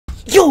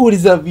Yo, what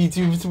is up,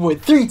 YouTube? It's your boy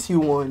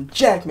 321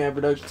 Jackman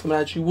Productions coming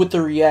at you with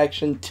the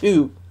reaction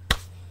to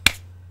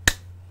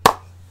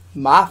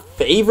my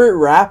favorite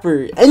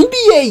rapper,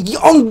 NBA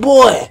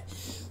Youngboy,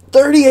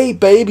 38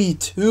 Baby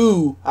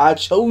 2. I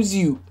chose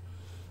you.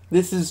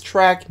 This is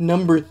track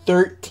number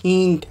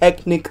 13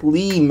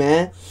 technically,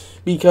 man,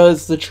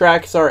 because the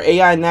tracks are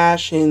AI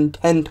Nash and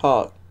 10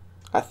 Talk,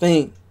 I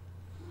think.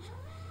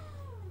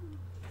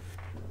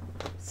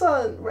 What's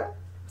up, bruh?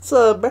 What's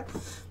up, bruh?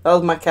 That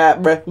was my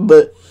cat, bruh.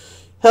 But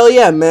hell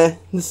yeah, man.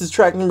 This is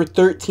track number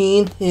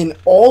 13, and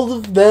all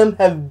of them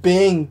have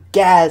been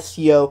gas,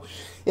 yo.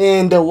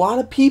 And a lot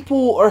of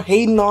people are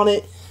hating on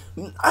it.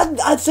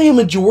 I'd say a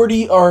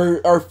majority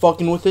are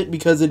fucking with it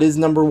because it is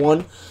number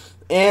one.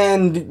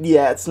 And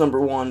yeah, it's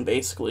number one,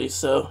 basically.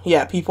 So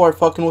yeah, people are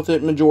fucking with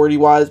it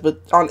majority-wise.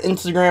 But on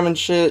Instagram and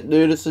shit,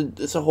 dude,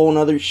 it's a whole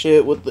nother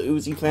shit with the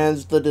Uzi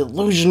fans, the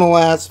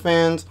delusional-ass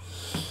fans.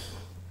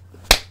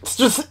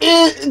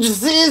 It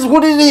just is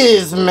what it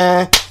is,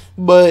 man.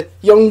 But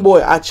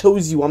Youngboy, I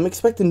chose you. I'm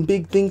expecting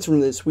big things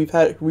from this. We've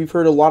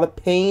heard a lot of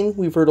pain.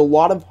 We've heard a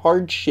lot of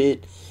hard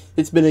shit.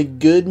 It's been a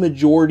good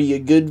majority, a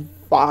good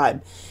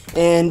vibe.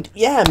 And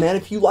yeah, man,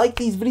 if you like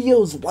these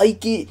videos,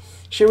 like it,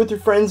 share with your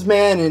friends,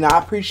 man. And I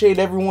appreciate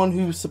everyone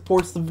who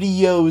supports the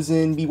videos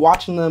and be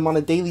watching them on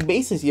a daily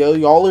basis, yo.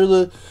 Y'all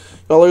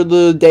are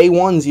the day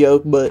ones, yo.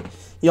 But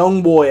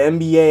Youngboy,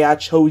 NBA, I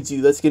chose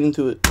you. Let's get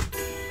into it.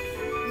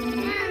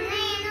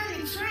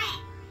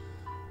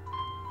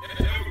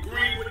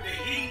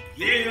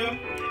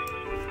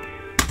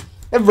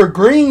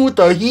 Evergreen with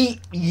the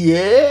heat,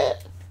 yeah.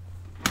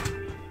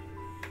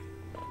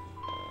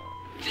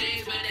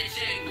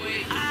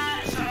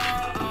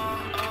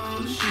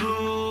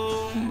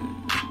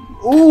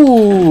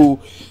 Ooh,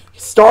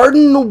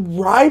 starting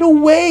right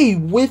away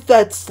with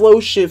that slow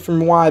shit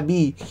from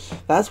YB.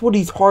 That's what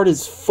he's hard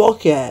as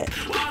fuck at.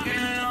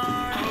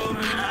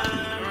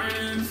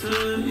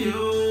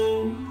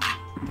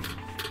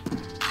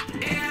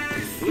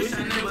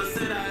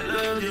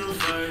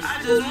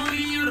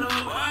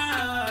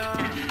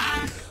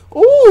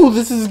 Ooh,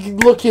 this is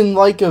looking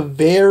like a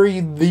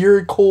very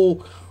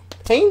lyrical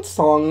paint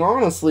song,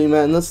 honestly,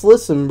 man. Let's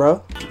listen,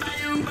 bro.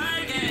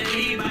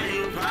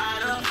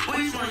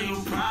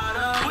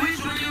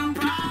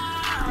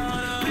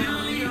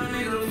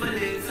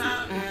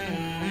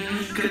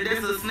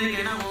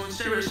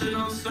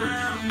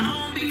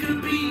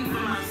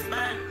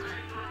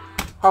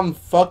 I'm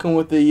fucking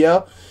with it,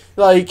 yo.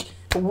 Like,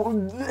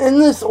 in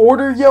this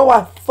order, yo,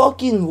 I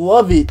fucking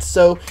love it.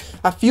 So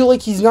I feel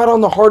like he's not on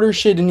the harder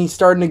shit and he's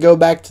starting to go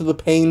back to the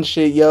pain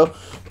shit, yo.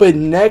 But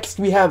next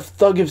we have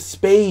Thug of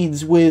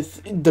Spades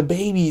with the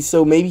Baby,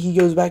 so maybe he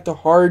goes back to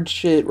hard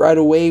shit right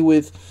away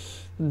with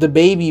the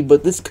Baby.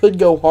 But this could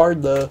go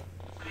hard though.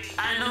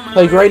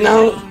 Like right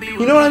now,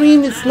 you know what I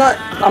mean? It's not.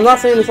 I'm not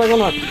saying it's not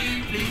going hard.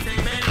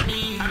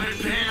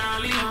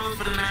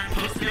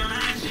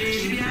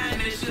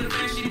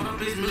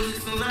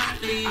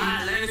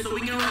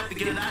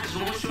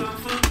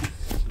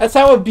 That's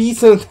how it be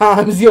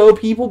sometimes, yo.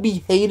 People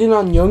be hating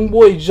on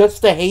Youngboy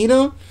just to hate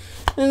him.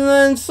 And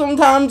then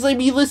sometimes they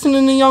be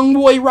listening to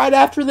Youngboy right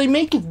after they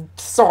make a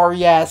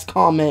sorry-ass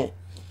comment.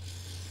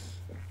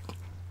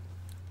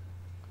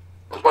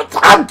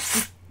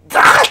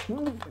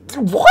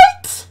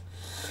 What?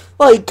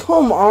 Like,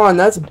 come on.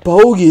 That's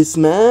bogus,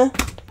 man.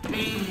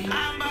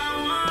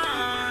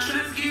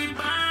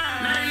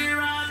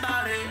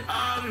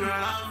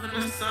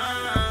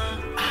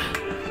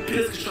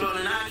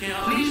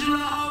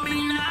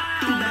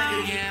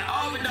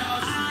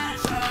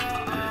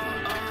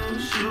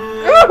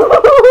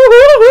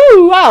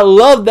 I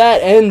love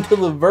that end to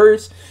the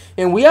verse.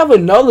 And we have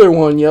another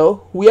one,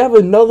 yo. We have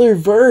another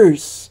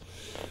verse.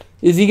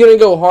 Is he gonna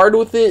go hard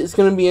with it? It's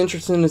gonna be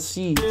interesting to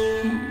see.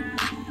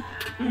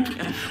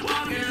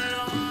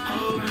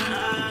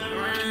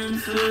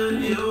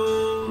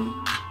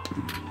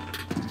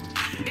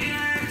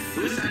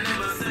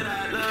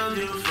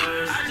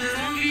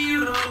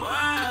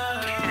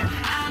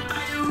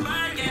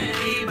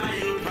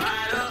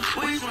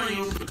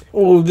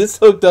 Oh, this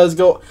hook does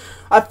go.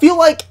 I feel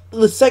like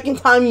the second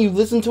time you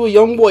listen to a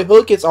Youngboy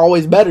hook, it's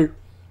always better.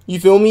 You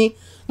feel me?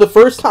 The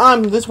first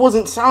time, this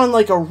wasn't sounding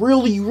like a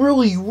really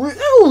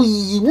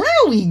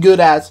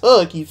good ass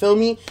hook. You feel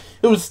me?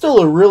 It was still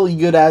a really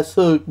good ass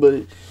hook,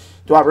 but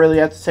do I really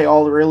have to say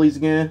all the reallys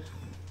again?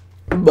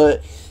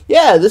 But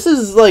yeah, this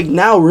is like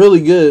now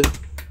really good.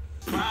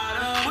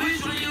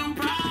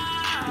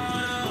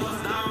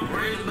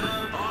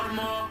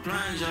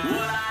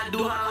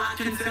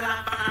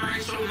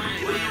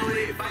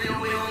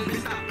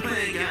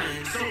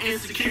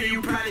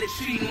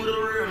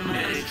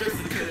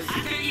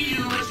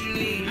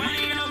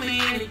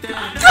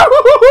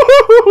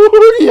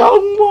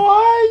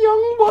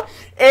 Youngboy,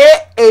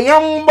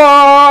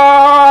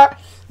 Youngboy.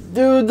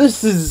 Dude,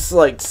 this is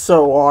like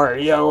so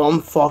hard, yo.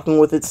 I'm fucking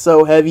with it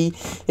so heavy.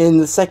 In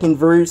the second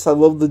verse, I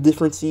love the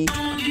differency.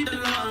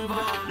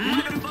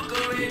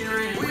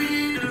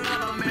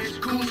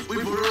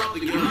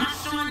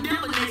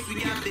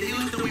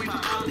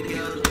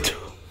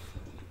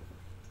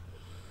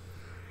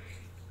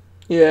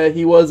 Yeah,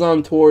 he was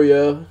on tour,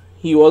 yo.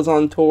 He was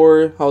on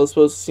tour. I was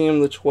supposed to see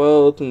him the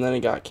 12th, and then it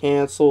got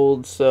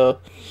canceled, so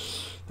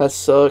that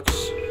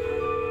sucks.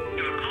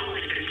 Your call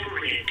has been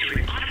forwarded to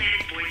an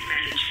automatic voice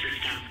message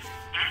system.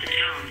 At the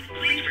tone,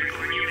 please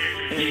record your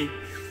message. Hey,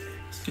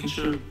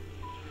 Skinship.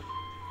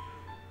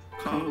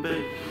 Call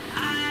back.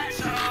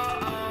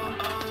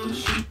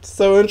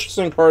 So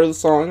interesting part of the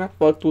song. I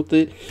fucked with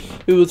it.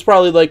 It was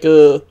probably like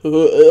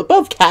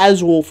above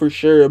casual for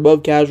sure.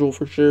 Above casual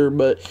for sure,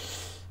 but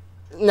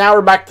now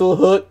we're back to the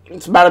hook.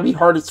 It's about to be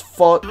hard as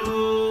fuck.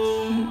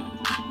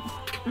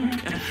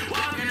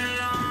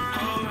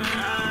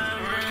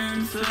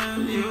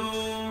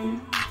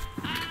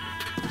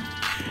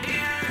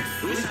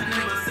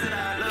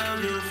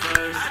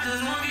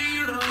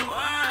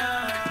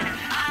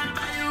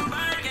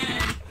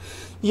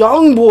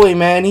 Youngboy,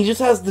 man, he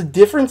just has the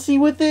differency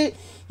with it.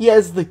 He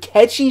has the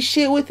catchy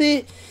shit with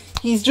it.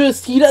 He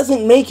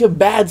doesn't make a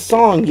bad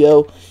song,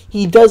 yo.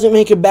 He doesn't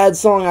make a bad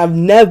song. I've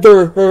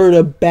never heard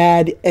a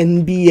bad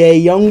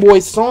NBA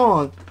Youngboy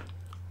song.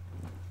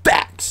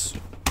 Facts.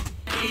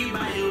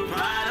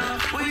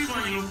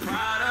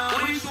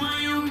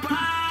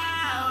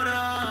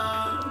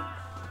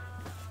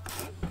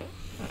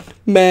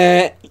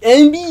 Man,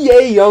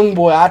 NBA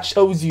Youngboy, I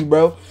chose you,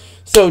 bro.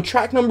 So,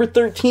 track number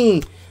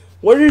 13.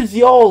 What is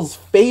y'all's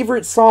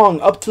favorite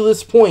song up to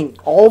this point?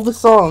 All the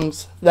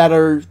songs that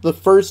are the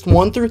first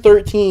 1 through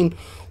 13,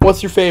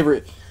 what's your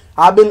favorite?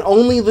 I've been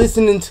only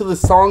listening to the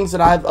songs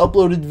that I've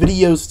uploaded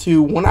videos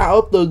to when I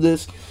upload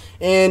this,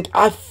 and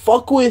I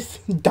fuck with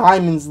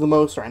Diamonds the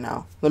most right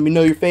now. Let me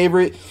know your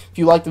favorite. If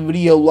you like the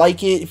video,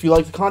 like it. If you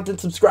like the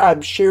content,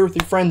 subscribe. Share with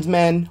your friends,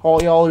 man.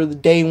 All y'all are the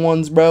day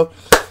ones, bro.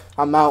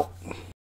 I'm out.